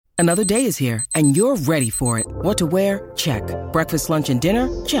Another day is here, and you're ready for it. What to wear? Check. Breakfast, lunch, and dinner?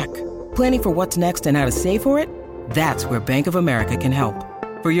 Check. Planning for what's next and how to save for it? That's where Bank of America can help.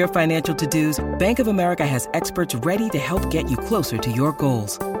 For your financial to-dos, Bank of America has experts ready to help get you closer to your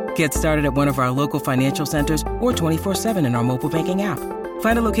goals. Get started at one of our local financial centers or 24/7 in our mobile banking app.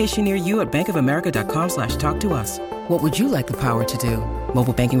 Find a location near you at bankofamerica.com/talktous. What would you like the power to do?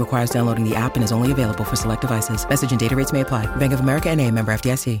 Mobile banking requires downloading the app and is only available for select devices. Message and data rates may apply. Bank of America N.A., member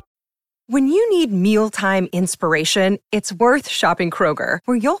FDIC. When you need mealtime inspiration, it's worth shopping Kroger,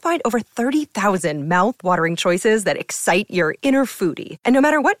 where you'll find over 30,000 mouth-watering choices that excite your inner foodie. And no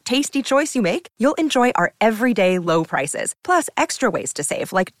matter what tasty choice you make, you'll enjoy our everyday low prices, plus extra ways to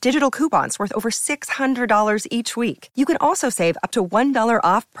save, like digital coupons worth over $600 each week. You can also save up to $1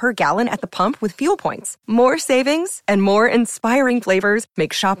 off per gallon at the pump with fuel points. More savings and more inspiring flavors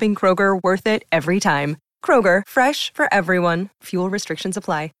make shopping Kroger worth it every time. Kroger, fresh for everyone. Fuel restrictions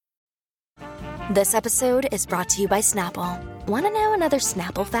apply. This episode is brought to you by Snapple. Want to know another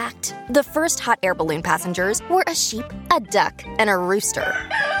Snapple fact? The first hot air balloon passengers were a sheep, a duck, and a rooster.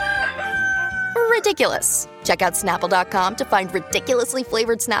 Ridiculous. Check out Snapple.com to find ridiculously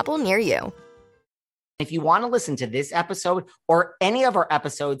flavored Snapple near you. If you want to listen to this episode or any of our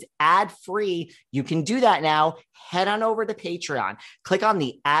episodes ad-free, you can do that now. Head on over to Patreon. Click on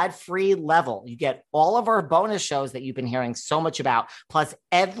the ad-free level. You get all of our bonus shows that you've been hearing so much about. Plus,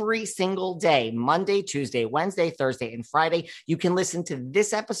 every single day, Monday, Tuesday, Wednesday, Thursday, and Friday, you can listen to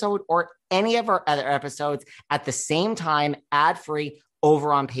this episode or any of our other episodes at the same time, ad-free,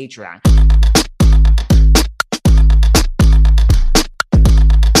 over on Patreon.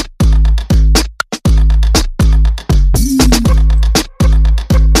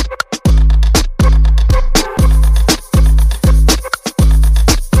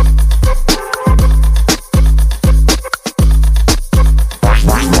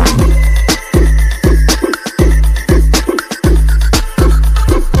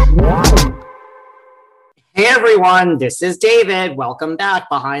 Hey everyone, this is David. Welcome back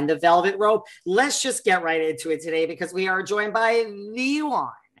behind the velvet rope. Let's just get right into it today because we are joined by the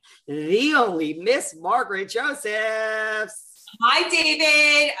one, the only Miss Margaret Josephs. Hi,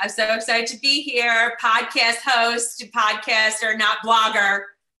 David. I'm so excited to be here. Podcast host, podcaster, not blogger.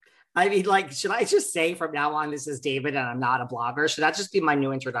 I mean, like, should I just say from now on, this is David and I'm not a blogger? Should that just be my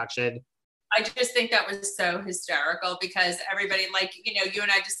new introduction? I just think that was so hysterical because everybody, like, you know, you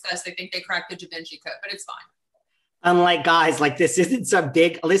and I discussed, I think they cracked the Da Vinci Code, but it's fine. I'm like, guys, like, this isn't some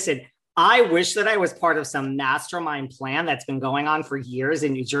big, listen, I wish that I was part of some mastermind plan that's been going on for years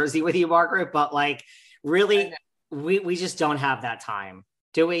in New Jersey with you, Margaret, but like, really, we just don't have that time,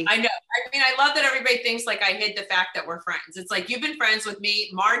 do we? I know. I mean, I love that everybody thinks like I hid the fact that we're friends. It's like, you've been friends with me,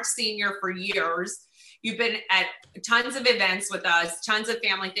 Marge Sr. for years. You've been at tons of events with us, tons of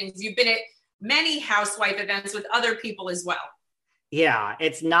family things. You've been at many housewife events with other people as well. Yeah,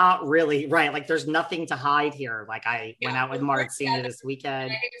 it's not really right. Like, there's nothing to hide here. Like, I went out with Mark Senior this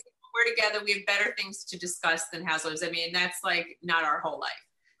weekend. We're together. We have better things to discuss than housewives. I mean, that's like not our whole life.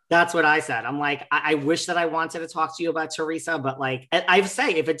 That's what I said. I'm like, I wish that I wanted to talk to you about Teresa, but like I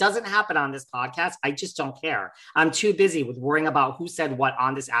say, if it doesn't happen on this podcast, I just don't care. I'm too busy with worrying about who said what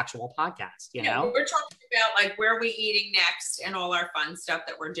on this actual podcast, you know? We're talking about like where we eating next and all our fun stuff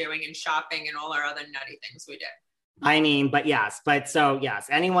that we're doing and shopping and all our other nutty things we do. I mean, but yes,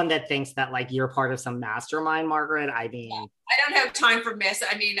 anyone that thinks that like you're part of some mastermind, Margaret, I mean. I don't have time for I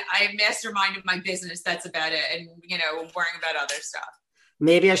have masterminded my business. That's about it. And, you know, worrying about other stuff.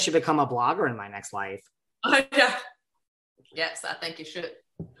 Maybe I should become a blogger in my next life. Yes, I think you should.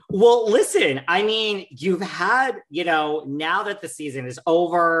 Well, listen, I mean, you've had, you know, now that the season is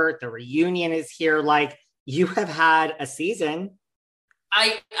over, the reunion is here, like you have had a season.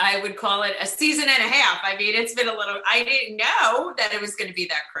 I would call it a season and a half. I mean, it's been a little, I didn't know that it was going to be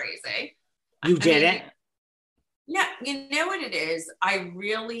that crazy. You didn't? No, you know what it is? I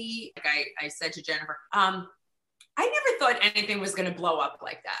really, like I said to Jennifer, I never thought anything was going to blow up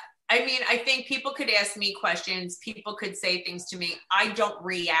like that. I mean, I think people could ask me questions. People could say things to me. I don't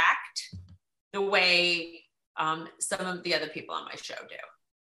react the way some of the other people on my show do.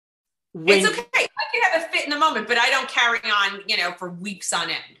 It's okay. I can have a fit in the moment, but I don't carry on, you know, for weeks on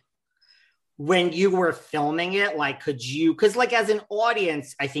end. When you were filming it, like, could you, because like as an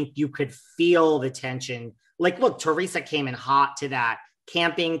audience, I think you could feel the tension. Like, look, Teresa came in hot to that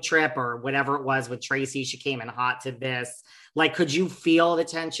camping trip or whatever it was with Tracy. She came in hot to this. Like, could you feel the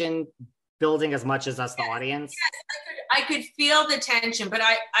tension building as much as us, the audience? Yes, I could feel the tension, but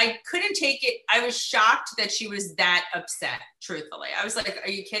I couldn't take it. I was shocked that she was that upset, truthfully. I was like, are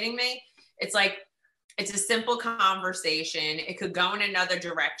you kidding me? It's like, It's a simple conversation. It could go in another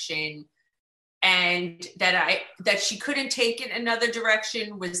direction. And that she couldn't take it another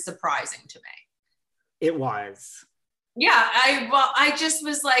direction was surprising to me. It was. Yeah, I just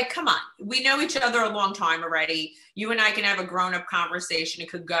was like, come on, we know each other a long time already. You and I can have a grown-up conversation.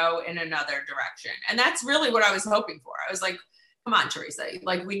 It could go in another direction. And that's really what I was hoping for. I was like, come on, Teresa,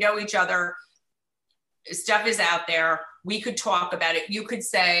 like we know each other. Stuff is out there. We could talk about it. You could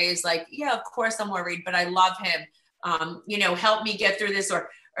say, it's like, yeah, of course I'm worried, but I love him. Help me get through this, or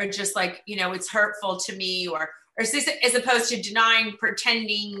just like, it's hurtful to me, or as opposed to denying,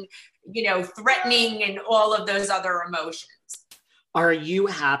 pretending, threatening, and all of those other emotions. Are you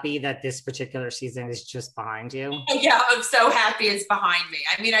happy that this particular season is just behind you? Yeah, I'm so happy it's behind me.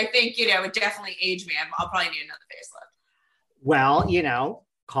 I mean, I think, it definitely aged me. I'll probably need another facelift. Well,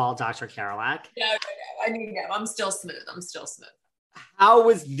 call Dr. Karolak. No. I mean, no, I'm still smooth. How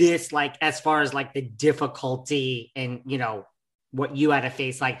was this, like, as far as like the difficulty and, what you had to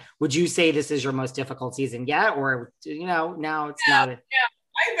face? Like, would you say this is your most difficult season yet? Or, now it's not.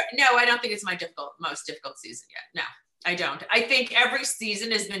 I don't think it's my most difficult season yet. No, I don't. I think every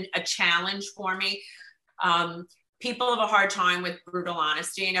season has been a challenge for me. People have a hard time with brutal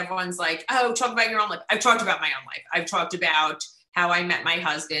honesty, and everyone's like, oh, talk about your own life. I've talked about my own life. I've talked about how I met my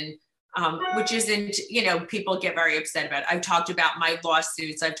husband, which isn't, people get very upset about it. I've talked about my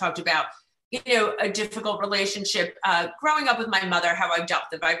lawsuits. I've talked about, a difficult relationship growing up with my mother, how I've dealt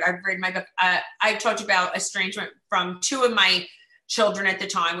with it. I've read my book. I've talked about estrangement from two of my children at the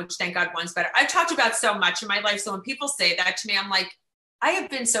time, which thank God one's better. I've talked about so much in my life. So when people say that to me, I'm like, I have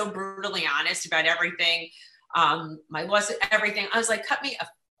been so brutally honest about everything. My lawsuit, everything. I was like, cut me a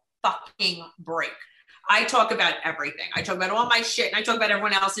fucking break. I talk about everything. I talk about all my shit, and I talk about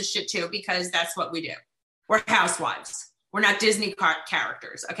everyone else's shit too, because that's what we do. We're housewives. We're not Disney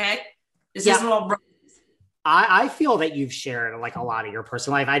characters. Okay. This isn't all. I feel that you've shared like a lot of your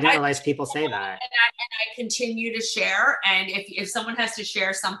personal life. I didn't realize people say that. And I continue to share. And if someone has to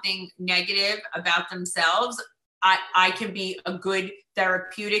share something negative about themselves, I can be a good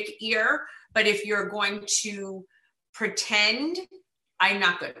therapeutic ear. But if you're going to pretend, I'm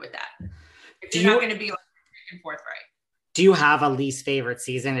not good with that. If you're not going to be like back and forthright. Do you have a least favorite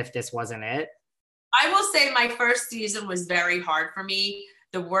season if this wasn't it? I will say my first season was very hard for me.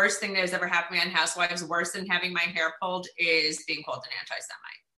 The worst thing that has ever happened to me on Housewives, worse than having my hair pulled, is being called an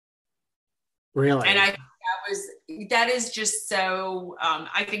anti-Semite. Really? And I that is just so,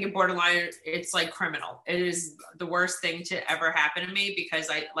 I think in borderline, it's like criminal. It is the worst thing to ever happen to me, because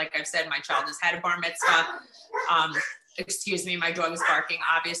like I've said, my child has had a bar mitzvah. Excuse me, my dog is barking.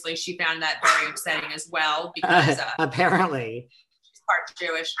 Obviously, she found that very upsetting as well, because apparently she's part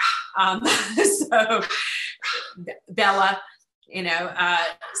Jewish. So Bella,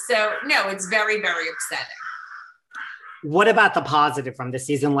 so no, it's very, very upsetting. What about the positive from this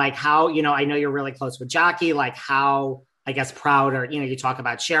season? Like how, I know you're really close with Jackie, like how, I guess, proud, or, you talk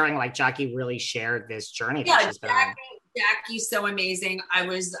about sharing, like Jackie really shared this journey that she's been on. Jackie's so amazing. I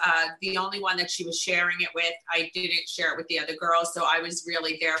was the only one that she was sharing it with. I didn't share it with the other girls. So I was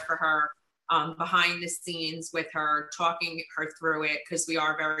really there for her, behind the scenes with her, talking her through it, because we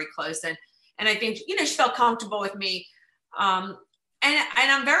are very close. And I think, she felt comfortable with me. And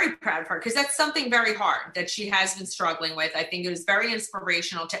I'm very proud of her, because that's something very hard that she has been struggling with. I think it was very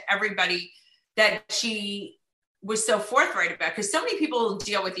inspirational to everybody that she was so forthright about, because so many people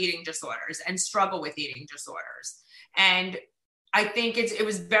deal with eating disorders and struggle with eating disorders. And I think it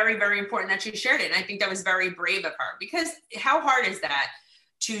was very, very important that she shared it. And I think that was very brave of her, because how hard is that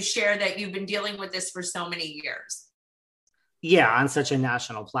to share that you've been dealing with this for so many years? Yeah, on such a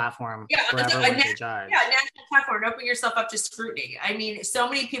national platform. Yeah, for everyone to judge. Yeah, national platform, open yourself up to scrutiny. I mean, so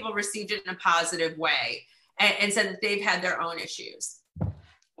many people received it in a positive way and said that they've had their own issues.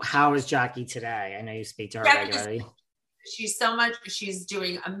 How is Jackie today? I know you speak to her regularly. She's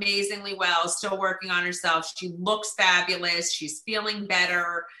doing amazingly well, still working on herself. She looks fabulous. She's feeling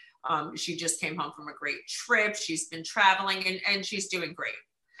better. She just came home from a great trip. She's been traveling and she's doing great.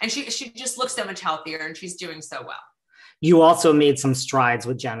 And she just looks so much healthier, and she's doing so well. You also made some strides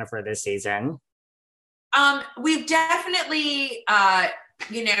with Jennifer this season. We've definitely, I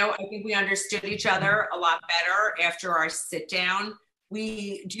think we understood each other a lot better after our sit down.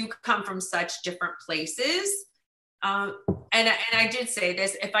 We do come from such different places. And I did say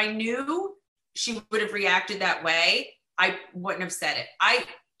this, if I knew she would have reacted that way, I wouldn't have said it. I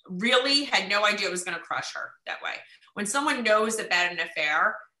really had no idea it was going to crush her that way. When someone knows about an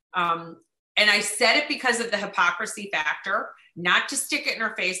affair, and I said it because of the hypocrisy factor, not to stick it in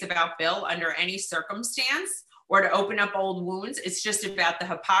her face about Bill under any circumstance or to open up old wounds. It's just about the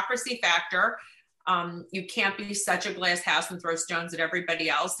hypocrisy factor. You can't be such a glass house and throw stones at everybody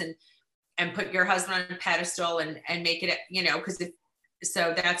else and put your husband on a pedestal and make it,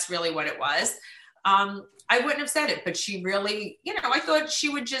 so that's really what it was. I wouldn't have said it, but she really, I thought she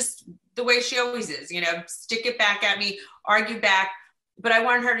would just, the way she always is, stick it back at me, argue back. But I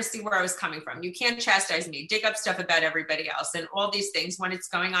wanted her to see where I was coming from. You can't chastise me, dig up stuff about everybody else and all these things when it's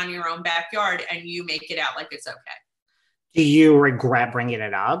going on in your own backyard and you make it out like it's okay. Do you regret bringing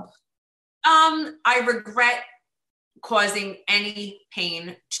it up? I regret causing any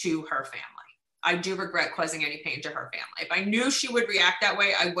pain to her family. I do regret causing any pain to her family. If I knew she would react that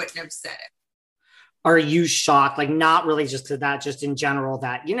way, I wouldn't have said it. Are you shocked? Like, not really just to that, just in general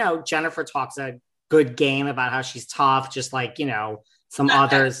that, Jennifer talks a good game about how she's tough, just like, some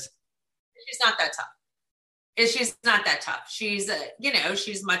others. She's not that tough. She's not that tough. She's,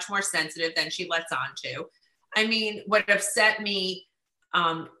 she's much more sensitive than she lets on to. I mean, what upset me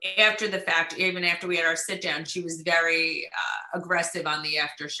after the fact, even after we had our sit down, she was very aggressive on the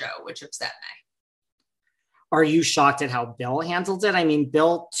after show, which upset me. Are you shocked at how Bill handled it? I mean,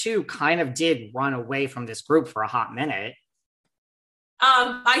 Bill too kind of did run away from this group for a hot minute.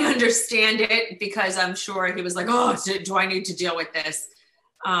 I understand it because I'm sure he was like, oh, do I need to deal with this?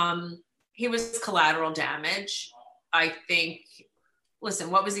 He was collateral damage. I think,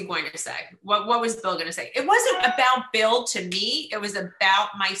 listen, what was he going to say? What was Bill going to say? It wasn't about Bill to me. It was about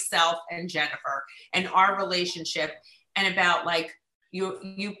myself and Jennifer and our relationship and about like,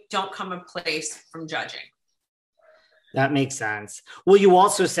 you don't come a place from judging. That makes sense. Well, you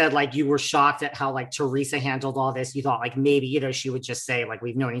also said like you were shocked at how like Teresa handled all this. You thought like maybe, she would just say like,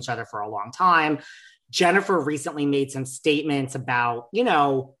 we've known each other for a long time. Jennifer recently made some statements about,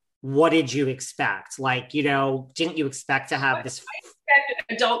 what did you expect? Like, didn't you expect to have this? I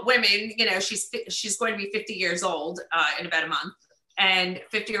expect adult women, she's going to be 50 years old in about a month, and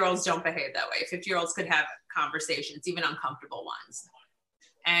 50-year-olds don't behave that way. 50-year-olds could have conversations, even uncomfortable ones.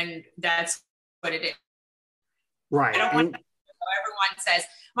 And that's what it is. Right. I don't want everyone says,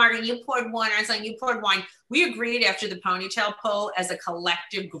 Margaret, you poured wine, or something, you poured wine. We agreed after the ponytail pull as a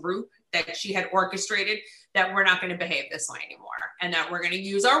collective group that she had orchestrated that we're not going to behave this way anymore and that we're going to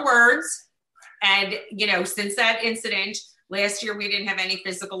use our words. And, since that incident, last year we didn't have any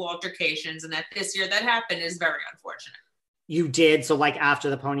physical altercations, and that this year that happened is very unfortunate. You did. So like after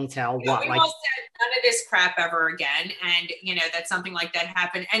the ponytail, We all said none of this crap ever again. And, that something like that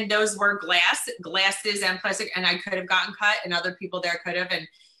happened. And those were glasses and plastic, and I could have gotten cut and other people there could have. And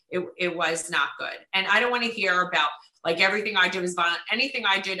it was not good. And I don't want to hear about like everything I did was violent. Anything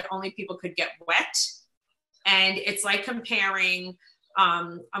I did, only people could get wet. And it's like comparing,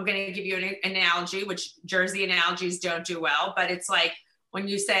 I'm going to give you an analogy, which Jersey analogies don't do well, but it's like when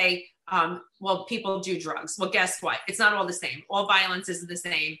you say, well, people do drugs. Well, guess what? It's not all the same. All violence isn't the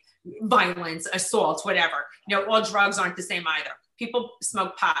same. Violence, assaults, whatever. All drugs aren't the same either. People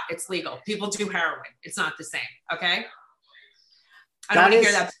smoke pot. It's legal. People do heroin. It's not the same. Okay. I don't want to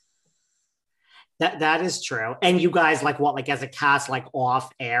hear that. That is true. And you guys like as a cast, like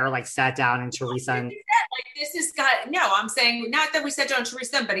off air, like sat down and Teresa and I'm saying not that we sat down and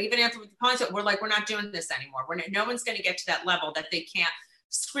Teresa, but even after the concert, we're like, we're not doing this anymore. No one's going to get to that level that they can't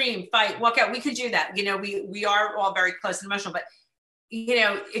scream, fight, walk out. We could do that. We are all very close and emotional, but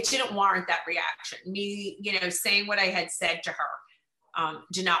it didn't warrant that reaction. Me, saying what I had said to her,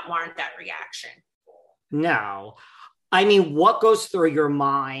 did not warrant that reaction. No. I mean, what goes through your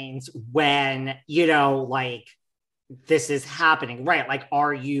mind when, like this is happening, right? Like,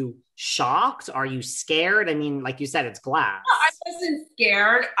 are you shocked? Are you scared? I mean, like you said, it's glass. No, I wasn't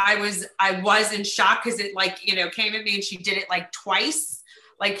scared. I was in shock because it came at me and she did it like twice,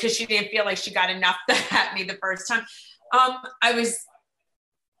 like, cause she didn't feel like she got enough at me the first time. I was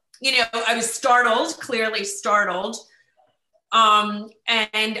startled, clearly startled. I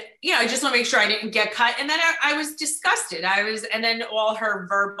just want to make sure I didn't get cut. And then I was disgusted. And then all her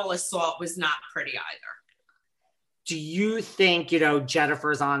verbal assault was not pretty either. Do you think,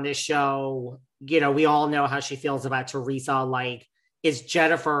 Jennifer's on this show, we all know how she feels about Teresa. Like, is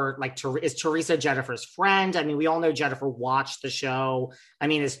Teresa Jennifer's friend? I mean, we all know Jennifer watched the show. I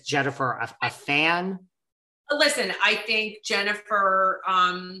mean, is Jennifer a fan? Listen, I think Jennifer,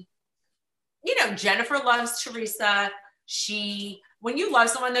 Jennifer loves Teresa. When you love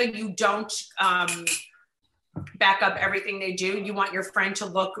someone though, you don't back up everything they do. You want your friend to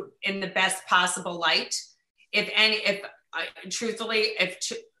look in the best possible light.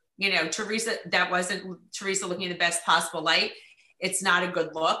 Teresa, that wasn't Teresa looking in the best possible light. It's not a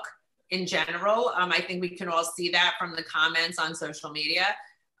good look in general. I think we can all see that from the comments on social media.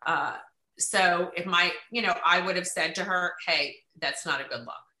 So if I would have said to her, hey, that's not a good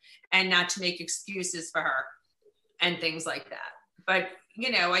look. and not to make excuses for her and things like that. But,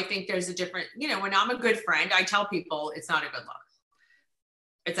 you know, I think there's a different, you know, when I'm a good friend, I tell people it's not a good look.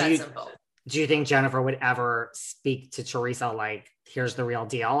 It's that simple. Do you think Jennifer would ever speak to Teresa like, here's the real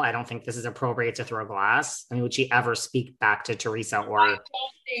deal? I don't think this is appropriate to throw glass. I mean, would she ever speak back to Teresa? Or I don't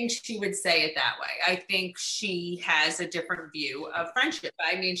think she would say it that way. I think she has a different view of friendship.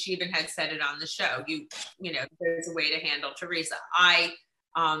 I mean, she even had said it on the show. You know, there's a way to handle Teresa. I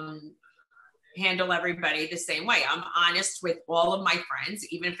handle everybody the same way. I'm honest with all of my friends,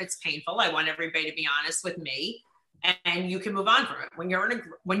 even if it's painful. I want everybody to be honest with me. And you can move on from it. When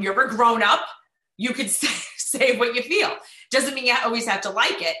you're a grown up, you can say what you feel. Doesn't mean you always have to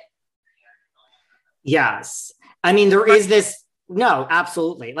like it. Yes. I mean, there is this, no,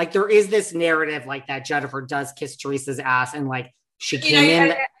 absolutely. Like there is this narrative like that Jennifer does kiss Teresa's ass and like she came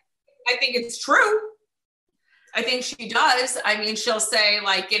in. I think it's true. I think she does. I mean, she'll say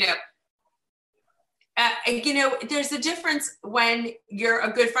like, there's a difference when you're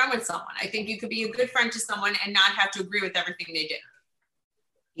a good friend with someone. I think you could be a good friend to someone and not have to agree with everything they do.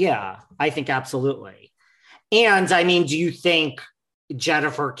 Yeah, I think absolutely. And I mean, do you think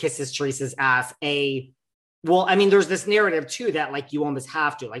Jennifer kisses Teresa's ass? Well, I mean, there's this narrative too that like you almost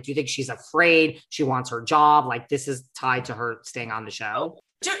have to. Like, do you think she's afraid? She wants her job? Like this is tied to her staying on the show?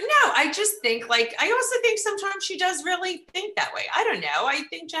 No, I just think like, I also think sometimes she does really think that way. I don't know. I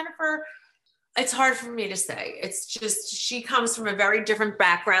think Jennifer, it's hard for me to say. It's just, she comes from a very different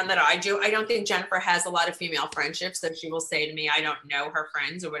background than I do. I don't think Jennifer has a lot of female friendships that she will say to me, I don't know her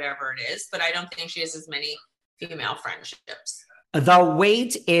friends or whatever it is, but I don't think she has as many female friendships. The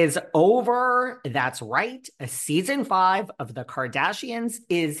wait is over. That's right. Season 5 of The Kardashians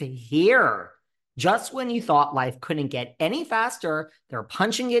is here. Just when you thought life couldn't get any faster, they're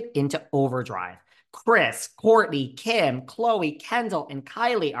punching it into overdrive. Kris, Kourtney, Kim, Khloe, Kendall, and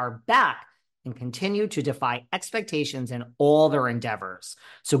Kylie are back and continue to defy expectations in all their endeavors.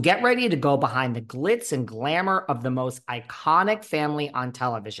 So get ready to go behind the glitz and glamour of the most iconic family on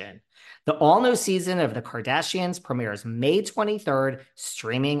television. The all-new season of The Kardashians premieres May 23rd,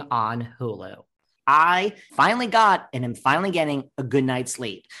 streaming on Hulu. I finally got and am finally getting a good night's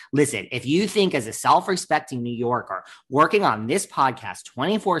sleep. Listen, if you think as a self-respecting New Yorker working on this podcast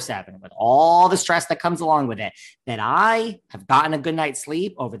 24/7 with all the stress that comes along with it, that I have gotten a good night's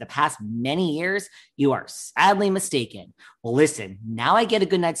sleep over the past many years, you are sadly mistaken. Well, listen, now I get a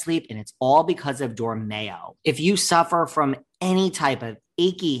good night's sleep and it's all because of Dormeo. If you suffer from any type of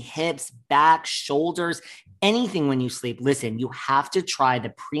achy hips, back, shoulders, anything when you sleep, listen, you have to try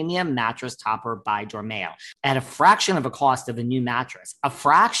the premium mattress topper by Dormeo. At a fraction of a cost of a new mattress, a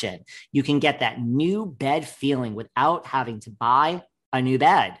fraction, you can get that new bed feeling without having to buy a new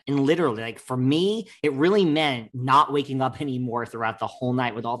bed. And literally, like for me, it really meant not waking up anymore throughout the whole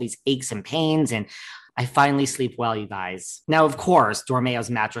night with all these aches and pains. And I finally sleep well, you guys. Now, of course, Dormeo's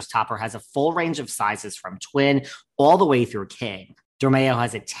mattress topper has a full range of sizes from twin all the way through king. Dormeo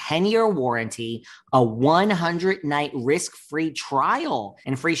has a 10-year warranty, a 100-night risk-free trial,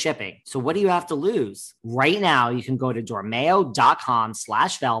 and free shipping. So what do you have to lose? Right now, you can go to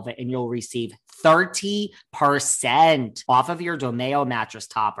dormeo.com/velvet and you'll receive 30% off of your Dormeo mattress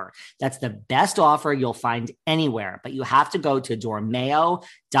topper. That's the best offer you'll find anywhere, but you have to go to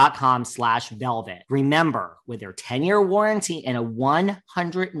dormeo.com/velvet. Remember, with their 10-year warranty and a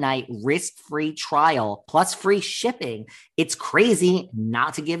 100-night risk-free trial plus free shipping, it's crazy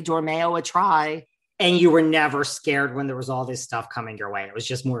not to give Dormeo a try. And you were never scared when there was all this stuff coming your way. It was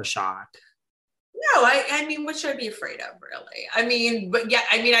just more shock. No, I mean, what should I be afraid of, really? I mean, but yeah,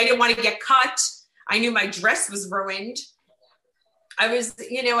 I mean, I didn't want to get cut. I knew my dress was ruined. I was,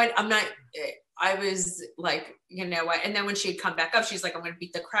 I was like, and then when she'd come back up, she's like, I'm going to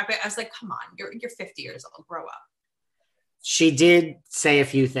beat the crap out. I was like, come on, you're 50 years old, grow up. She did say a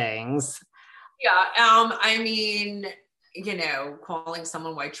few things. Yeah. I mean, calling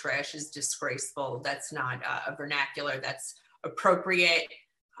someone white trash is disgraceful. That's not a vernacular that's appropriate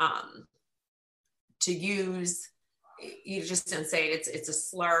to use. You just don't say it. It's a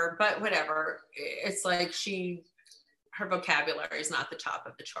slur, but whatever. It's like her vocabulary is not the top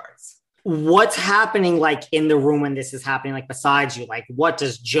of the charts. What's happening like in the room when this is happening? Like besides you, like what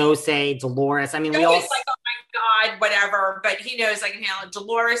does Joe say? Dolores? I mean, we all like, oh my God, whatever. But he knows I can handle it.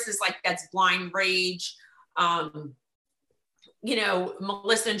 Dolores is like, that's blind rage.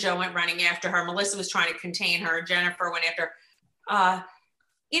 Melissa and Joe went running after her. Melissa was trying to contain her. Jennifer went after,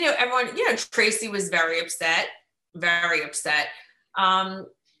 everyone, Tracy was very upset.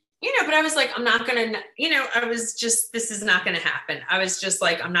 but I was like, I'm not going to, I was just, this is not going to happen. I was just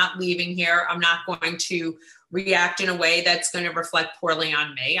like, I'm not leaving here. I'm not going to react in a way that's going to reflect poorly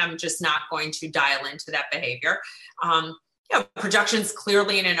on me. I'm just not going to dial into that behavior. Production's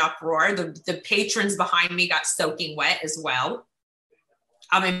clearly in an uproar. The patrons behind me got soaking wet as well.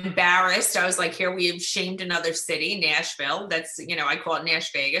 I'm embarrassed. I was like, here we have shamed another city, Nashville. That's, I call it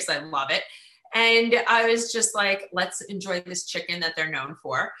Nash Vegas. I love it. And I was just like, let's enjoy this chicken that they're known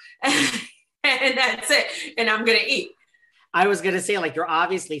for. And that's it. And I'm going to eat. I was going to say, like, you're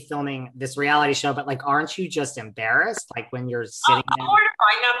obviously filming this reality show, but like, aren't you just embarrassed? Like when you're sitting I'm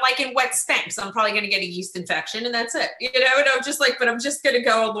mortified. I'm like in wet Spanx. I'm probably going to get a yeast infection and that's it. And I'm just like, but I'm just going to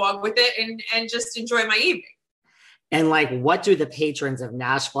go along with it and just enjoy my evening. And like, what do the patrons of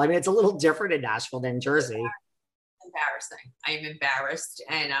Nashville? I mean, it's a little different in Nashville than Jersey. Embarrassing. I'm embarrassed,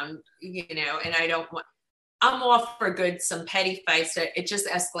 and I'm, and I don't want. I'm all for some petty fights. It just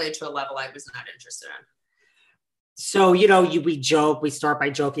escalated to a level I was not interested in. So, we start by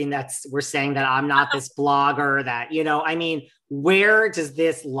joking we're saying that I'm not this blogger that, I mean, where does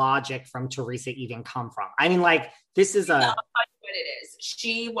this logic from Teresa even come from? I mean, like, this is I'll tell you what it is.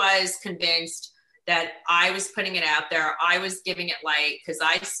 She was convinced that I was putting it out there. I was giving it light because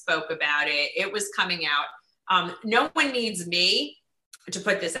I spoke about it. It was coming out. No one needs me to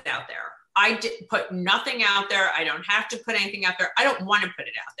put this out there. I did put nothing out there. I don't have to put anything out there. I don't want to put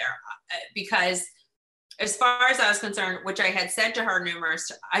it out there because as far as I was concerned, which I had said to her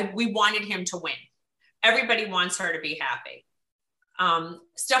we wanted him to win. Everybody wants her to be happy.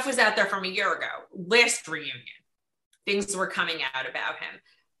 Stuff was out there from a year ago, last reunion. Things were coming out about him.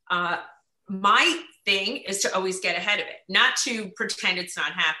 My thing is to always get ahead of it, not to pretend it's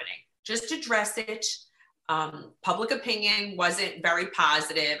not happening, just address it. Public opinion wasn't very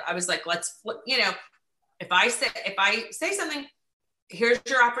positive. I was like, if I say something, here's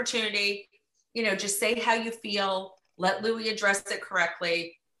your opportunity, just say how you feel, let Louis address it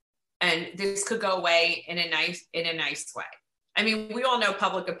correctly. And this could go away in a nice way. I mean, we all know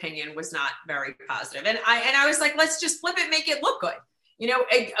public opinion was not very positive. And I was like, let's just flip it, make it look good.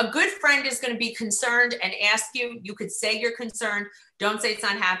 A good friend is going to be concerned and ask you could say you're concerned. Don't say it's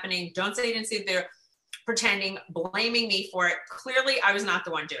not happening. Don't say you didn't see it there. Pretending, blaming me for it. Clearly, I was not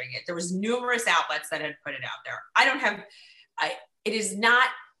the one doing it. There was numerous outlets that had put it out there. It is not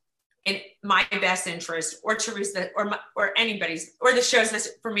in my best interest or Teresa or anybody's or the show's best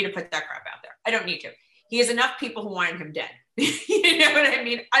for me to put that crap out there. I don't need to. He has enough people who wanted him dead. You know what I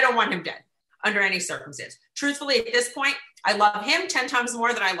mean? I don't want him dead under any circumstance. Truthfully, at this point, I love him 10 times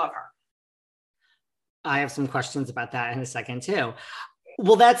more than I love her. I have some questions about that in a second too.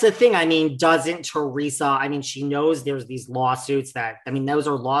 Well, that's the thing. I mean, doesn't Teresa, she knows there's these lawsuits those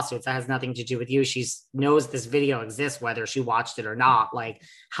are lawsuits. That has nothing to do with you. She knows this video exists, whether she watched it or not. Like,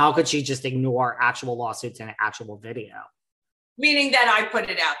 how could she just ignore actual lawsuits in an actual video? Meaning that I put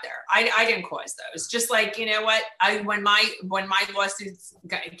it out there. I didn't cause those. Just like, you know what? When my lawsuits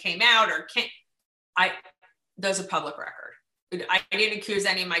came out those are public record. I didn't accuse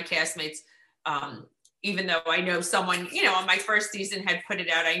any of my castmates, even though I know someone, on my first season had put it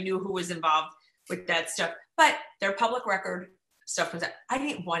out. I knew who was involved with that stuff, but their public record stuff comes out. I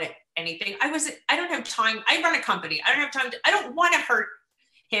didn't want anything. I don't have time. I run a company. I don't have time I don't want to hurt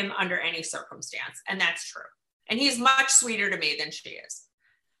him under any circumstance. And that's true. And he's much sweeter to me than she is.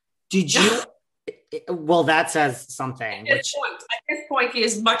 Did you? Well, that says something. At this point, he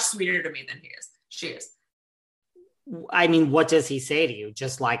is much sweeter to me than she is. I mean, what does he say to you?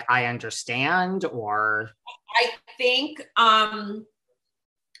 Just like, I understand, or? I think I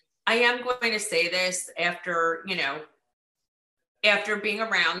am going to say this after being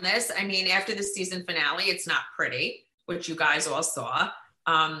around this. I mean, after the season finale, it's not pretty, which you guys all saw.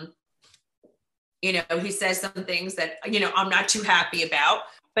 He says some things that, I'm not too happy about.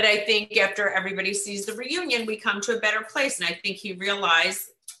 But I think after everybody sees the reunion, we come to a better place. And I think he realized,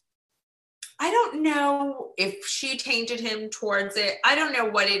 I don't know if she tainted him towards it. I don't know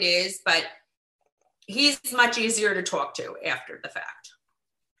what it is, but he's much easier to talk to after the fact.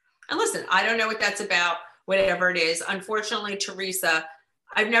 And listen, I don't know what that's about, whatever it is. Unfortunately, Teresa,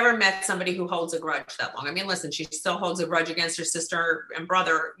 I've never met somebody who holds a grudge that long. I mean, listen, she still holds a grudge against her sister and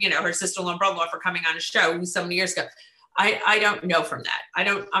brother, her sister-in-law and brother-in-law for coming on a show so many years ago. I don't know from that.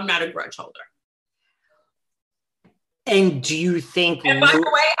 I'm not a grudge holder. And do you think... And by the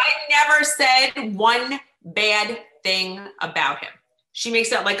way, I never said one bad thing about him. She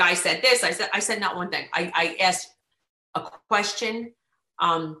makes it like I said this. I said not one thing. I asked a question.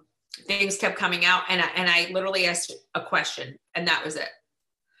 Things kept coming out, and I literally asked a question, and that was it.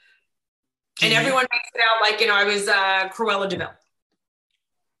 And everyone makes it out like, I was Cruella de Vil.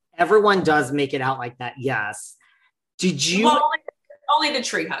 Everyone does make it out like that. Yes. Did you? Well, only the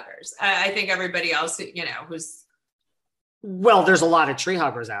tree huggers. I think everybody else, who's. Well, there's a lot of tree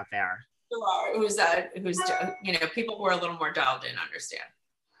huggers out there. Who's people who are a little more dialed in understand.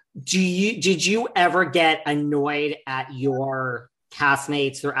 Did you ever get annoyed at your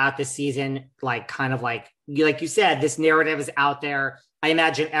castmates throughout the season? Like, kind of like you said, this narrative is out there. I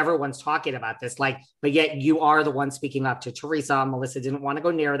imagine everyone's talking about this, but yet you are the one speaking up to Teresa. Melissa didn't want to go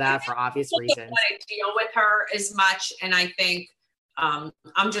near that for obvious reasons. I want to deal with her as much. And I think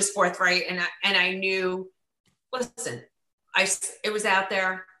I'm just forthright. And I knew, listen, it was out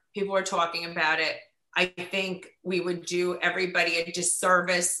there. People were talking about it. I think we would do everybody a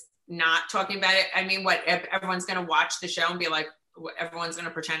disservice not talking about it. I mean, everyone's going to watch the show and be like, everyone's going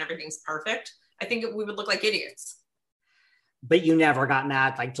to pretend everything's perfect. I think we would look like idiots. But you never got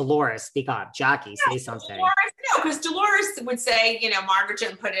mad, like Dolores, speak up. Jackie, say something. No, because Dolores would say, Margaret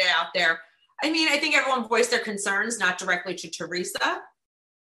didn't put it out there. I mean, I think everyone voiced their concerns, not directly to Teresa.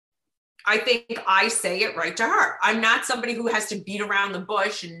 I think I say it right to her. I'm not somebody who has to beat around the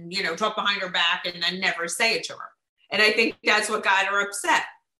bush and, talk behind her back and then never say it to her. And I think that's what got her upset.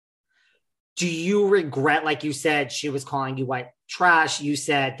 Do you regret, like you said, she was calling you white trash? You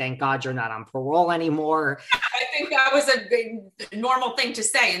said, thank God you're not on parole anymore. I think that was a normal thing to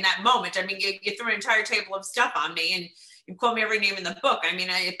say in that moment. I mean, you threw an entire table of stuff on me and you called me every name in the book. I mean,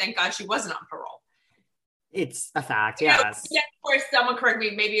 I thank God she wasn't on parole. It's a fact, yes. Of course, someone correct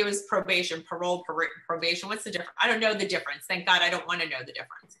me. Maybe it was probation, probation. What's the difference? I don't know the difference. Thank God I don't want to know the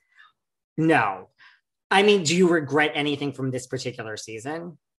difference. No. I mean, do you regret anything from this particular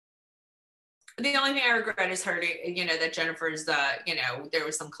season? The only thing I regret is hurting, that Jennifer's, there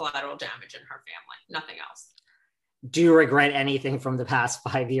was some collateral damage in her family. Nothing else. Do you regret anything from the past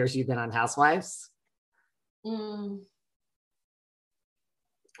 5 years you've been on Housewives?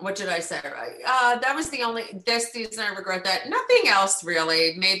 What did I say? That was this season I regret that. Nothing else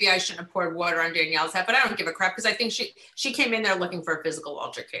really. Maybe I shouldn't have poured water on Danielle's head, but I don't give a crap because I think she came in there looking for a physical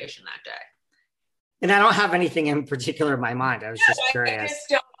altercation that day. And I don't have anything in particular in my mind. I was just curious.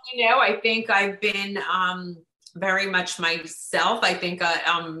 I think I've been very much myself. I think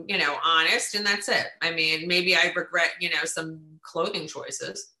I'm, honest, and that's it. I mean, maybe I regret, some clothing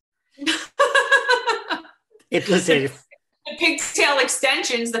choices. Listen, the pigtail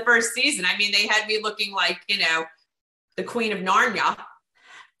extensions the first season. I mean, they had me looking like, the Queen of Narnia.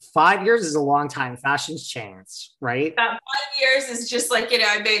 5 years is a long time. Fashion's changed, right? 5 years is just like,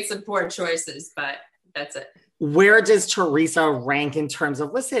 I made some poor choices, but that's it. Where does Teresa rank in terms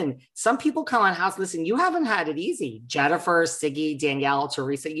of, listen, some people come on House, listen, you haven't had it easy. Jennifer, Siggy, Danielle,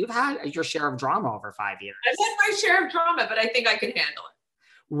 Teresa, you've had your share of drama over 5 years. I've had my share of drama, but I think I can handle it.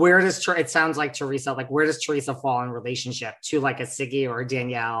 Where does, it sounds like Teresa, where does Teresa fall in relationship to like a Siggy or a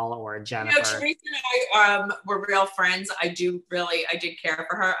Danielle or a Jennifer? Teresa and I were real friends. I did care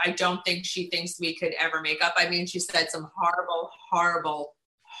for her. I don't think she thinks we could ever make up. I mean, she said some horrible, horrible,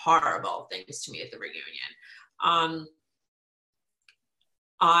 horrible things to me at the reunion.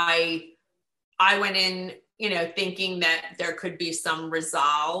 I went in, thinking that there could be some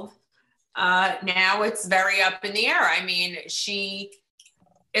resolve. Now it's very up in the air. I mean,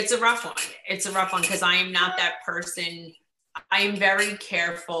 it's a rough one. It's a rough one because I am not that person. I am very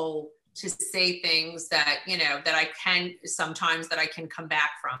careful to say things that, that I can come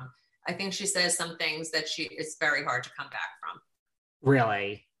back from. I think she says some things that it's very hard to come back from.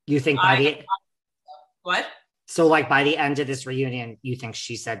 Really? You think what? So by the end of this reunion, you think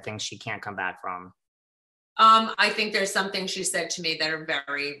she said things she can't come back from? I think there's some things she said to me that are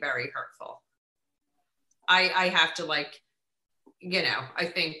very, very hurtful. I have to I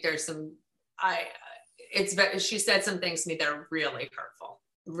think there's some, she said some things to me that are really hurtful,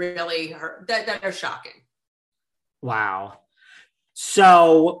 really that are shocking. Wow.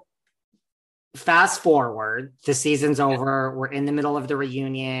 So fast forward, the season's over. We're in the middle of the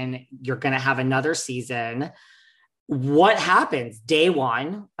reunion. You're going to have another season. What happens day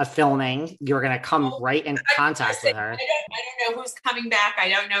one of filming? You're going to come right in contact with her. I don't know who's coming back. I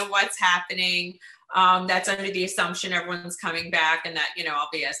don't know what's happening. That's under the assumption everyone's coming back and that, I'll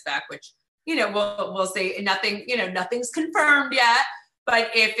be asked back, which, we'll say nothing, nothing's confirmed yet.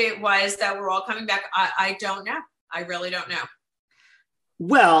 But if it was that we're all coming back, I don't know. I really don't know.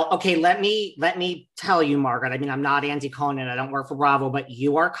 Well, okay, let me tell you, Margaret. I mean, I'm not Andy Cohen. I don't work for Bravo, but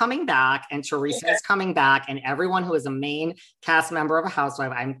you are coming back and Teresa is coming back and everyone who is a main cast member of a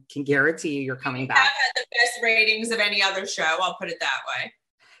housewife, I can guarantee you're coming back. I've had the best ratings of any other show. I'll put it that way.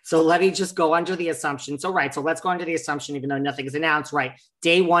 So let me just go under the assumption. So let's go under the assumption, even though nothing is announced, right?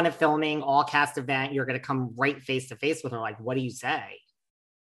 Day one of filming, all cast event, you're going to come right face to face with her. What do you say?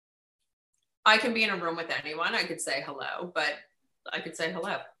 I can be in a room with anyone. I could say hello, but I could say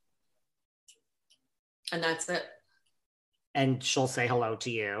hello. And that's it. And she'll say hello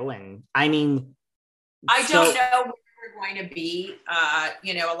to you. And I mean, I don't know where we're going to be. A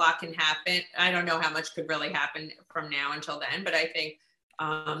lot can happen. I don't know how much could really happen from now until then, but I think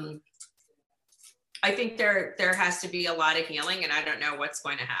there has to be a lot of healing, and I don't know what's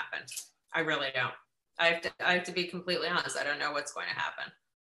going to happen. I really don't. I have to be completely honest. I don't know what's going to happen.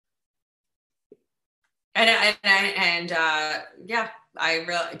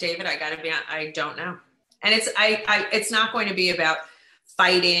 David, I gotta be, I don't know. And it's not going to be about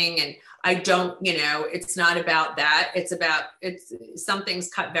fighting, and I don't, it's not about that. It's something's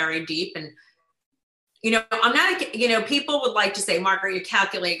cut very deep. And, I'm not, people would like to say, Margaret, you're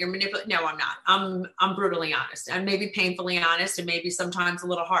calculating, you're manipulating. No, I'm not. I'm brutally honest. I'm maybe painfully honest, and maybe sometimes a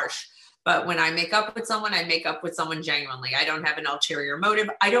little harsh. But when I make up with someone, I make up with someone genuinely. I don't have an ulterior motive.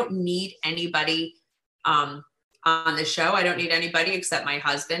 I don't need anybody on the show. I don't need anybody except my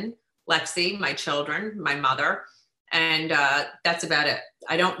husband, Lexi, my children, my mother, and that's about it.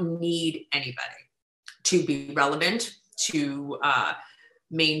 I don't need anybody to be relevant, to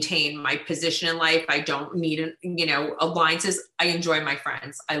maintain my position in life. I don't need, alliances. I enjoy my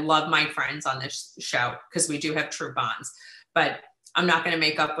friends. I love my friends on this show because we do have true bonds, but I'm not going to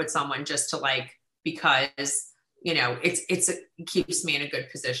make up with someone just to because it keeps me in a good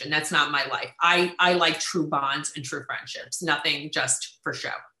position. That's not my life. I like true bonds and true friendships, nothing just for show.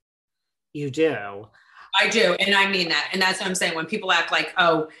 You do. I do. And I mean that. And that's what I'm saying. When people act like,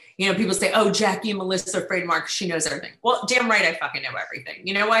 people say, Jackie and Melissa are afraid Mark, she knows everything. Well, damn right. I fucking know everything.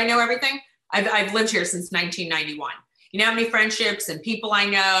 You know why I know everything? I've lived here since 1991. You know how many friendships and people I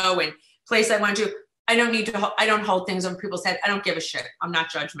know and place I went to. I don't hold things on people's head. I don't give a shit. I'm not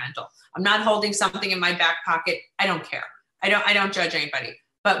judgmental. I'm not holding something in my back pocket. I don't care. I don't judge anybody.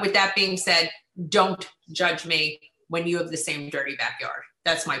 But with that being said, don't judge me when you have the same dirty backyard.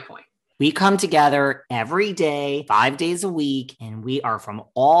 That's my point. We come together every day, 5 days a week, and we are from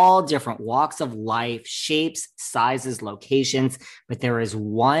all different walks of life, shapes, sizes, locations. But there is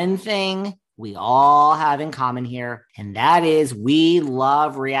one thing we all have in common here, and that is we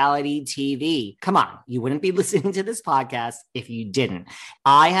love reality TV. Come on, you wouldn't be listening to this podcast if you didn't.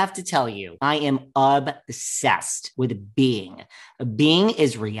 I have to tell you, I am obsessed with Being. Being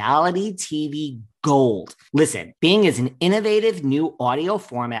is reality TV gold. Listen, Being is an innovative new audio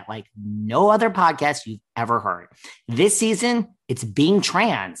format like no other podcast you've ever heard. This season, it's Being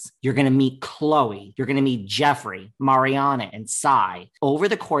Trans. You're going to meet Chloe. You're going to meet Jeffrey, Mariana, and Sai. Over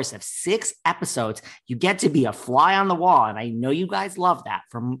the course of 6 episodes, you get to be a fly on the wall. And I know you guys love that.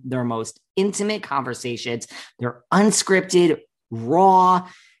 From their most intimate conversations, they're unscripted, raw.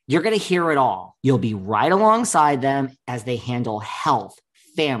 You're going to hear it all. You'll be right alongside them as they handle health,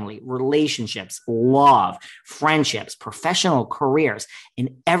 family, relationships, love, friendships, professional careers, and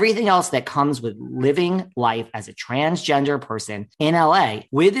everything else that comes with living life as a transgender person in LA.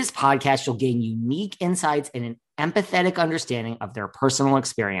 With this podcast, you'll gain unique insights and an empathetic understanding of their personal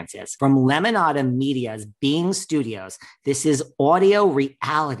experiences. From Lemonada Media's Being Studios, this is audio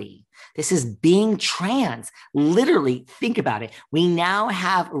reality. This is Being Trans. Literally, think about it. We now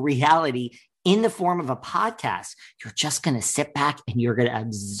have reality in the form of a podcast. You're just going to sit back and you're going to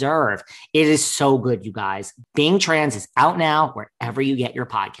observe. It is so good, you guys. Being Trans is out now wherever you get your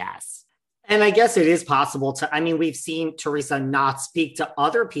podcasts. And I guess it is possible we've seen Teresa not speak to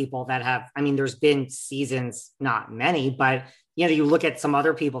other people that have, there's been seasons, not many, but you look at some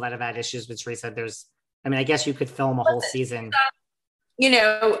other people that have had issues with Teresa. I guess you could film a whole season.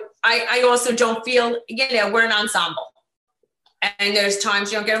 I also don't feel, we're an ensemble. And there's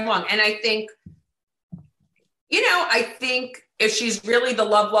times you don't get along. And I think if she's really the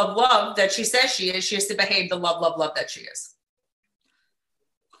love, love, love that she says she is, she has to behave the love, love, love that she is.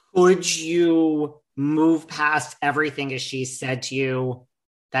 Could you move past everything as she said to you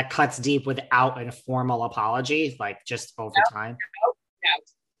that cuts deep without a formal apology, just over time? No.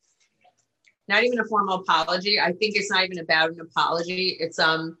 Not even a formal apology. I think it's not even about an apology. It's,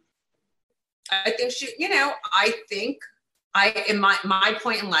 I think in my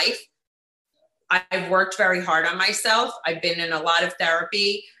point in life, I've worked very hard on myself. I've been in a lot of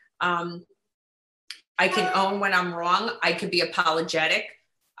therapy. I can own when I'm wrong. I can be apologetic.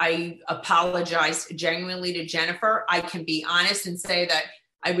 I apologize genuinely to Jennifer. I can be honest and say that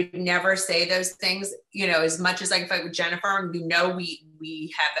I would never say those things, as much as I can fight with Jennifer. And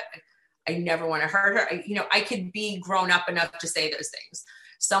we have, I never want to hurt her. I could be grown up enough to say those things.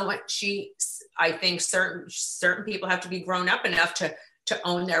 I think certain people have to be grown up enough to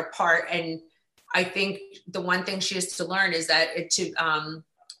own their part. And I think the one thing she has to learn is that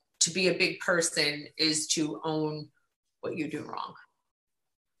to be a big person is to own what you do wrong.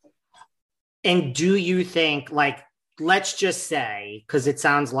 And do you think, like, let's just say, because it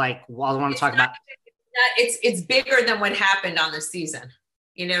sounds like, well, I want to talk about. It's bigger than what happened on the season.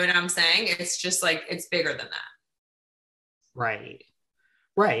 You know what I'm saying? It's just like, it's bigger than that. Right.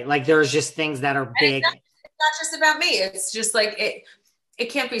 Right. Like there's just things that are big. It's not just about me. It's just like, it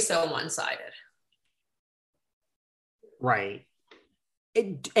can't be so one-sided. Right.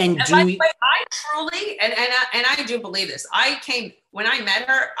 And by the way, I truly, and I do believe this. When I met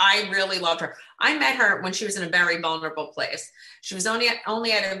her, I really loved her. I met her when she was in a very vulnerable place. She was only out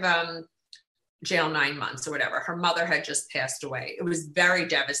of jail 9 months or whatever. Her mother had just passed away. It was very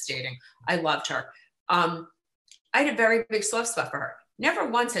devastating. I loved her. I had a very big soft spot for her. Never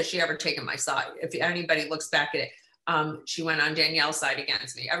once has she ever taken my side. If anybody looks back at it, she went on Danielle's side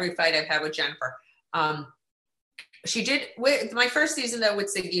against me. Every fight I've had with Jennifer. She did with my first season though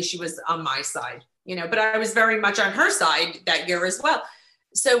with Siggy, she was on my side, you know, but I was very much on her side that year as well.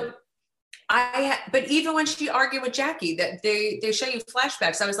 So but even when she argued with Jackie, that they show you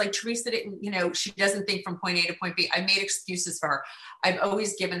flashbacks, I was like, Teresa didn't, you know, she doesn't think from point A to point B. I made excuses for her. I've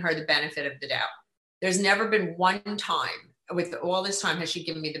always given her the benefit of the doubt. There's never been one time with all this time has she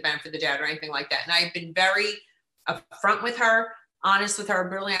given me the benefit of the doubt or anything like that. And I've been very upfront with her, honest with her,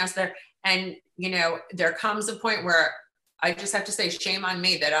 brutally honest there. And, you know, there comes a point where I just have to say, shame on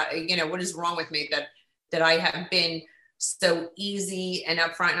me that you know, what is wrong with me that I have been so easy and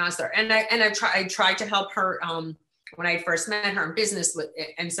upfront and honest there. And I tried to help her when I first met her in business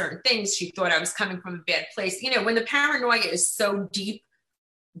and certain things. She thought I was coming from a bad place. You know, when the paranoia is so deep,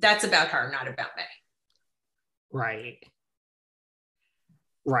 that's about her, not about me. Right.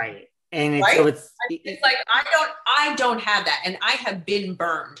 Right. And right? So it's like, I don't have that. And I have been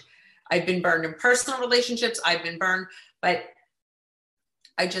burned. I've been burned in personal relationships. I've been burned, but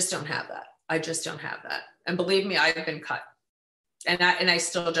I just don't have that. I just don't have that. And believe me, I've been cut and I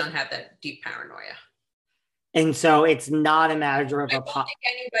still don't have that deep paranoia. And so it's not a matter of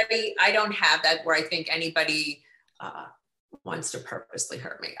I don't have that where I think anybody wants to purposely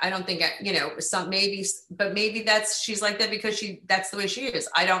hurt me. I don't think, you know, maybe she's like that because that's the way she is.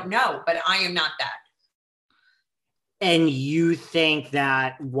 I don't know, but I am not that. And you think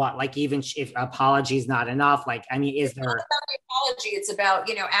that like even if apology is not enough, like, I mean, is there? It's not about the apology. It's about,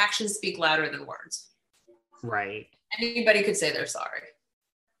 you know, actions speak louder than words. Right. Anybody could say they're sorry.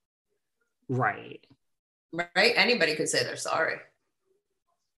 Right. Right. Anybody could say they're sorry.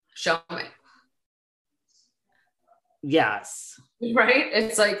 Show me. Yes. Right.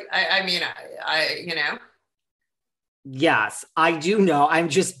 It's like, I mean, you know. Yes, I do know. I'm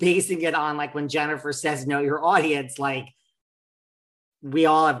just basing it on like when Jennifer says, know your audience, like we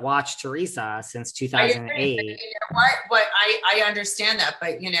all have watched Teresa since 2008. You know what? I understand that,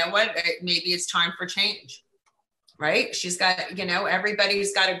 but you know what? Maybe it's time for change, right? She's got, you know,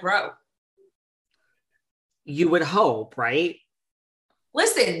 everybody's got to grow. You would hope, right?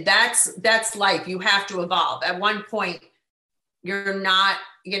 Listen, that's life. You have to evolve. At one point, you're not,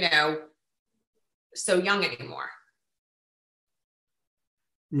 you know, so young anymore.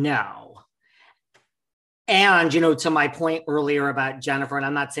 No. And, you know, to my point earlier about Jennifer, and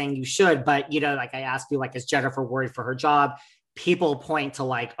I'm not saying you should, but, you know, like I asked you, like, is Jennifer worried for her job? People point to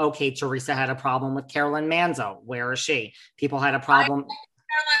like, okay, Teresa had a problem with Carolyn Manzo. Where is she? People had a problem.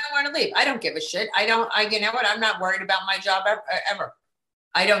 I want to leave. I don't give a shit. You know what? I'm not worried about my job ever.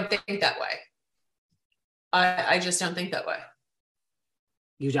 I don't think that way. I just don't think that way.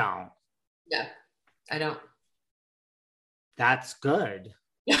 You don't? Yeah, I don't. That's good.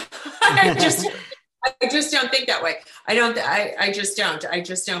 I just don't think that way. I just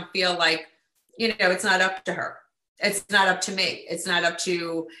don't feel like, you know, it's not up to her. It's not up to me. It's not up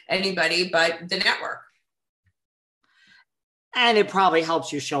to anybody but the network. And it probably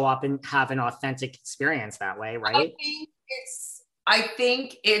helps you show up and have an authentic experience that way, right? I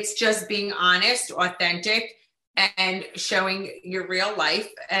think it's just being honest, authentic, and showing your real life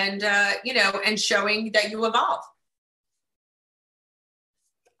and, you know, and showing that you evolve.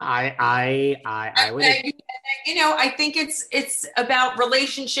 I would, you know, I think it's about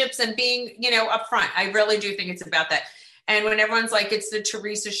relationships and being, you know, upfront. I really do think it's about that. And when everyone's like, it's the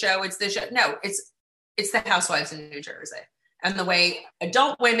Teresa show, it's the show. No, it's the Housewives in New Jersey and the way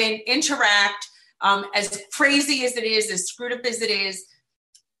adult women interact, as crazy as it is, as screwed up as it is.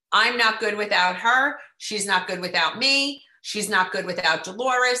 I'm not good without her. She's not good without me. She's not good without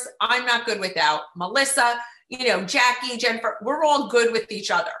Dolores. I'm not good without Melissa. You know, Jackie, Jennifer, we're all good with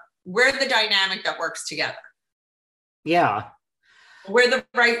each other. We're the dynamic that works together. Yeah. We're the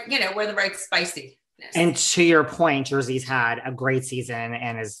right spicy And to your point, Jersey's had a great season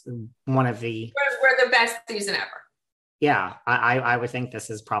and is one of the... We're the best season ever. Yeah, I would think this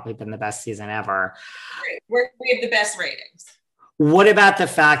has probably been the best season ever. We have the best ratings. What about the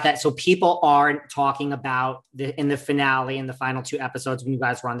fact that, so people aren't talking about in the finale, in the final 2 episodes when you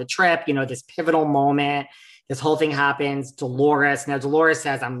guys were on the trip, you know, this pivotal moment, this whole thing happens, Dolores. Now Dolores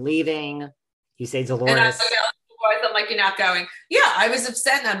says, I'm leaving. You say Dolores. I'm like, you're not going. Yeah, I was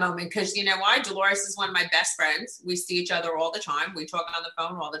upset in that moment because you know why? Dolores is one of my best friends. We see each other all the time. We talk on the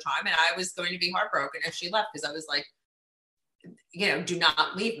phone all the time. And I was going to be heartbroken if she left because I was like, you know, do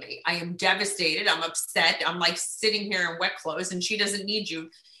not leave me. I am devastated. I'm upset. I'm like sitting here in wet clothes and she doesn't need you.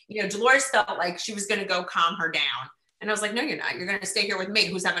 You know, Dolores felt like she was going to go calm her down. And I was like, no, you're not. You're going to stay here with me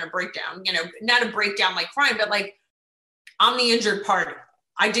who's having a breakdown. You know, not a breakdown like crying, but like I'm the injured party.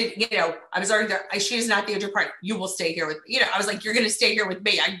 I did, you know, I was already there. She's not the injured party. You will stay here with me. You know, I was like, you're going to stay here with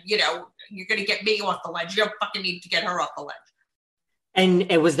me. You know, you're going to get me off the ledge. You don't fucking need to get her off the ledge.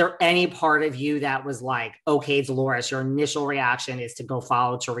 And was there any part of you that was like, okay, Dolores, your initial reaction is to go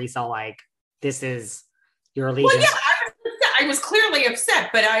follow Teresa? Like, this is your allegiance. Well, yeah, I was clearly upset,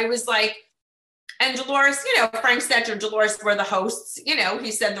 but I was like, and Dolores, you know, Frank Stetcher and Dolores were the hosts. You know, he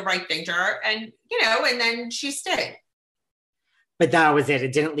said the right thing to her and, you know, and then she stayed. But that was it.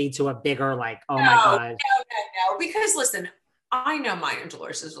 It didn't lead to a bigger, like, oh my God. No. Because listen, I know mine and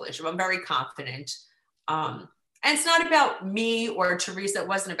Dolores' relationship. I'm very confident. And it's not about me or Teresa. It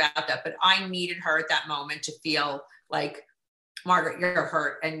wasn't about that, but I needed her at that moment to feel like, Margaret, you're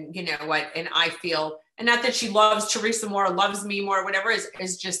hurt. And you know what? And I feel, and not that she loves Teresa more, loves me more, whatever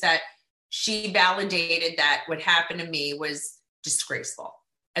is just that she validated that what happened to me was disgraceful.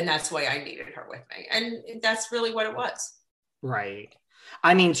 And that's why I needed her with me. And that's really what it was. Right.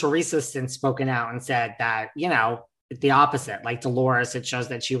 I mean, Teresa's since spoken out and said that, you know, the opposite, like Dolores, it shows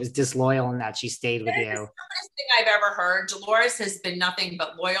that she was disloyal and that she stayed with you. That's the best thing I've ever heard. Dolores has been nothing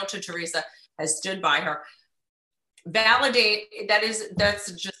but loyal to Teresa, has stood by her. Validate,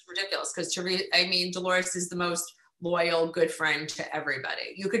 that's just ridiculous because Dolores is the most loyal, good friend to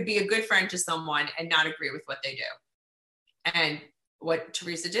everybody. You could be a good friend to someone and not agree with what they do. And what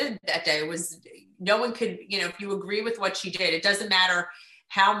Teresa did that day was no one could, you know, if you agree with what she did, it doesn't matter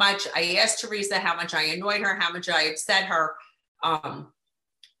how much I asked Teresa, how much I annoyed her, how much I upset her.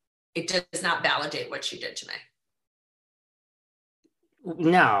 It does not validate what she did to me.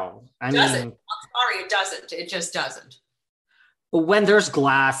 No, I'm sorry, it doesn't. It just doesn't. When there's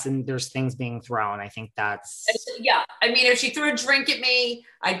glass and there's things being thrown, I think that's... Yeah. I mean, if she threw a drink at me,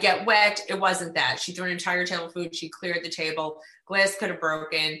 I'd get wet. It wasn't that. She threw an entire table of food. She cleared the table. Glass could have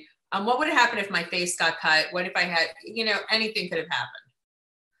broken. What would have happened if my face got cut? What if I had, you know, anything could have happened.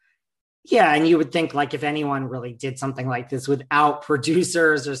 Yeah. And you would think like if anyone really did something like this without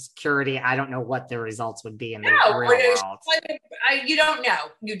producers or security, I don't know what the results would be in the real world. You don't know.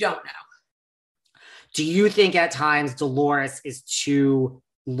 You don't know. Do you think at times Dolores is too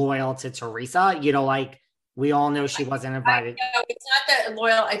loyal to Teresa? You know, like we all know she wasn't invited. No, it's not that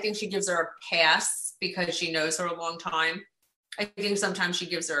loyal. I think she gives her a pass because she knows her a long time. I think sometimes she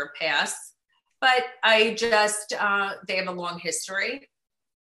gives her a pass, but I just, they have a long history.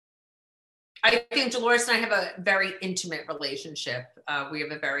 I think Dolores and I have a very intimate relationship. We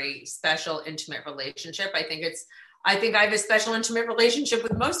have a very special, intimate relationship. I think I have a special, intimate relationship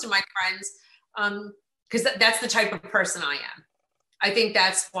with most of my friends. Because that's the type of person I am. I think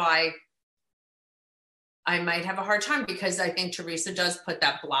that's why I might have a hard time because I think Teresa does put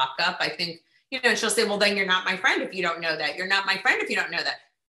that block up. I think, you know, she'll say, well, then you're not my friend if you don't know that. You're not my friend if you don't know that.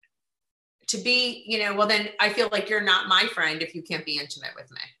 To be, you know, well, then I feel like you're not my friend if you can't be intimate with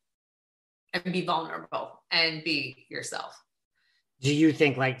me and be vulnerable and be yourself. Do you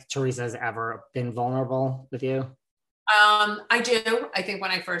think like Teresa has ever been vulnerable with you? I do. I think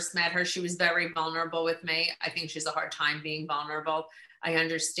when I first met her, she was very vulnerable with me. I think she's a hard time being vulnerable. I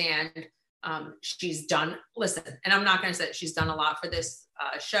understand she's done, listen, and I'm not going to say she's done a lot for this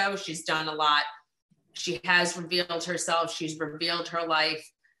show. She's done a lot. She has revealed herself. She's revealed her life.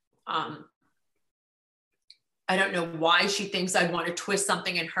 I don't know why she thinks I want to twist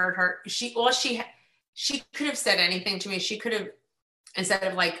something and hurt her. She could have said anything to me. She could have, instead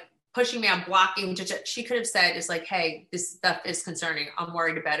of like, pushing me on blocking, she could have said, it's like, hey, this stuff is concerning. I'm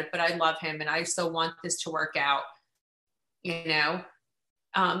worried about it, but I love him and I still want this to work out. You know,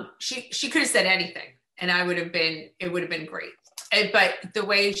 she could have said anything and it would have been great. But the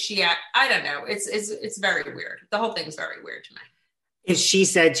way I don't know, it's very weird. The whole thing's very weird to me. If she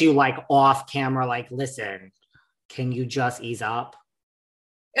said to you like off camera, like, listen, can you just ease up?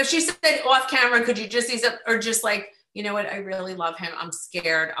 If she said off camera, could you just ease up or just like, you know what? I really love him. I'm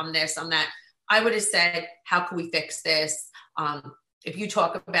scared. I'm this, I'm that. I would have said, how can we fix this? If you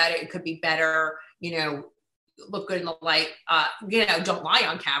talk about it, it could be better, look good in the light, don't lie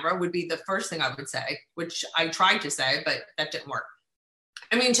on camera would be the first thing I would say, which I tried to say, but that didn't work.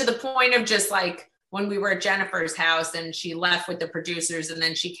 I mean, to the point of just like when we were at Jennifer's house and she left with the producers and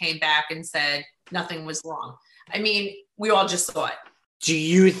then she came back and said nothing was wrong. I mean, we all just saw it. Do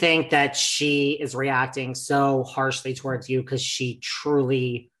you think that she is reacting so harshly towards you because she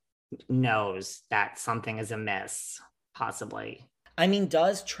truly knows that something is amiss, possibly? I mean,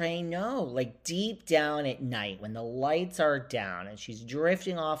 does Trey know? Like deep down at night when the lights are down and she's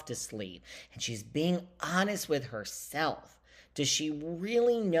drifting off to sleep and she's being honest with herself, does she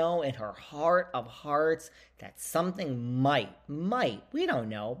really know in her heart of hearts that something might, we don't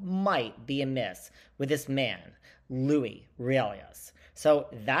know, might be amiss with this man, Louis Realius? So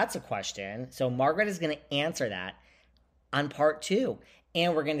that's a question. So Margaret is going to answer that on part 2.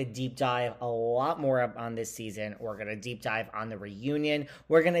 And we're going to deep dive a lot more on this season. We're going to deep dive on the reunion.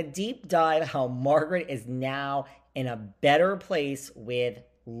 We're going to deep dive how Margaret is now in a better place with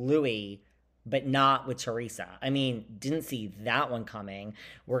Louis, but not with Teresa. I mean, didn't see that one coming.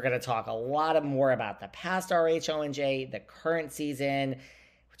 We're going to talk a lot more about the past RHONJ, the current season,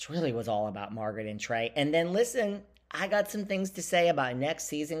 which really was all about Margaret and Trey. And then listen, I got some things to say about next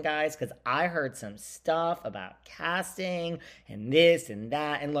season, guys, because I heard some stuff about casting and this and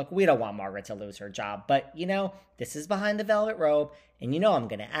that. And look, we don't want Margaret to lose her job, but this is Behind the Velvet Rope. And I'm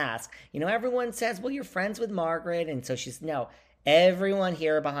going to ask, everyone says, well, you're friends with Margaret. And so no, everyone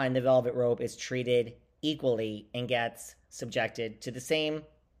here Behind the Velvet Rope is treated equally and gets subjected to the same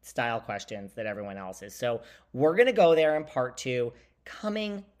style questions that everyone else is. So we're going to go there in part 2,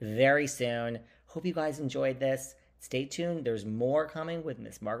 coming very soon. Hope you guys enjoyed this. Stay tuned. There's more coming with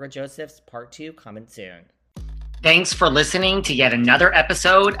Miss Margaret Josephs, part 2 coming soon. Thanks for listening to yet another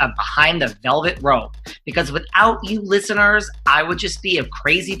episode of Behind the Velvet Rope. Because without you listeners, I would just be a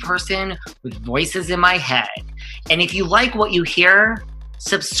crazy person with voices in my head. And if you like what you hear,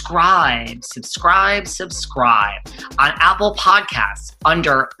 subscribe on Apple Podcasts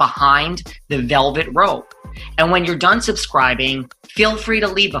under Behind the Velvet Rope. And when you're done subscribing, feel free to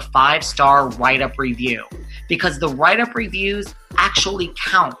leave a 5-star write-up review, because the write-up reviews actually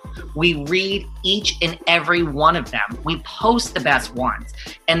count. We read each and every one of them. We post the best ones,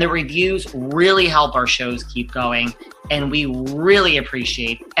 and the reviews really help our shows keep going, and we really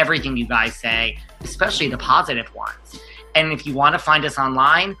appreciate everything you guys say, especially the positive ones. And if you want to find us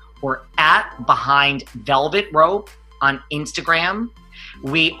online, we're at Behind Velvet Rope on Instagram.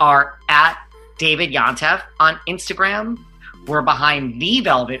 We are at David Yontef on Instagram. We're Behind the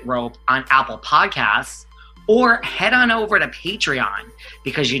Velvet Rope on Apple Podcasts. Or head on over to Patreon,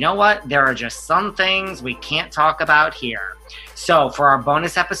 because you know what? There are just some things we can't talk about here. So for our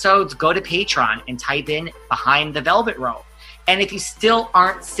bonus episodes, go to Patreon and type in Behind the Velvet Rope. And if you still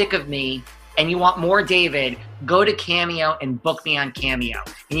aren't sick of me and you want more David, go to Cameo and book me on Cameo.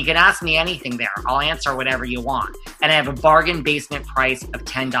 And you can ask me anything there. I'll answer whatever you want. And I have a bargain basement price of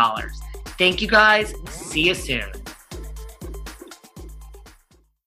 $10. Thank you guys. See you soon.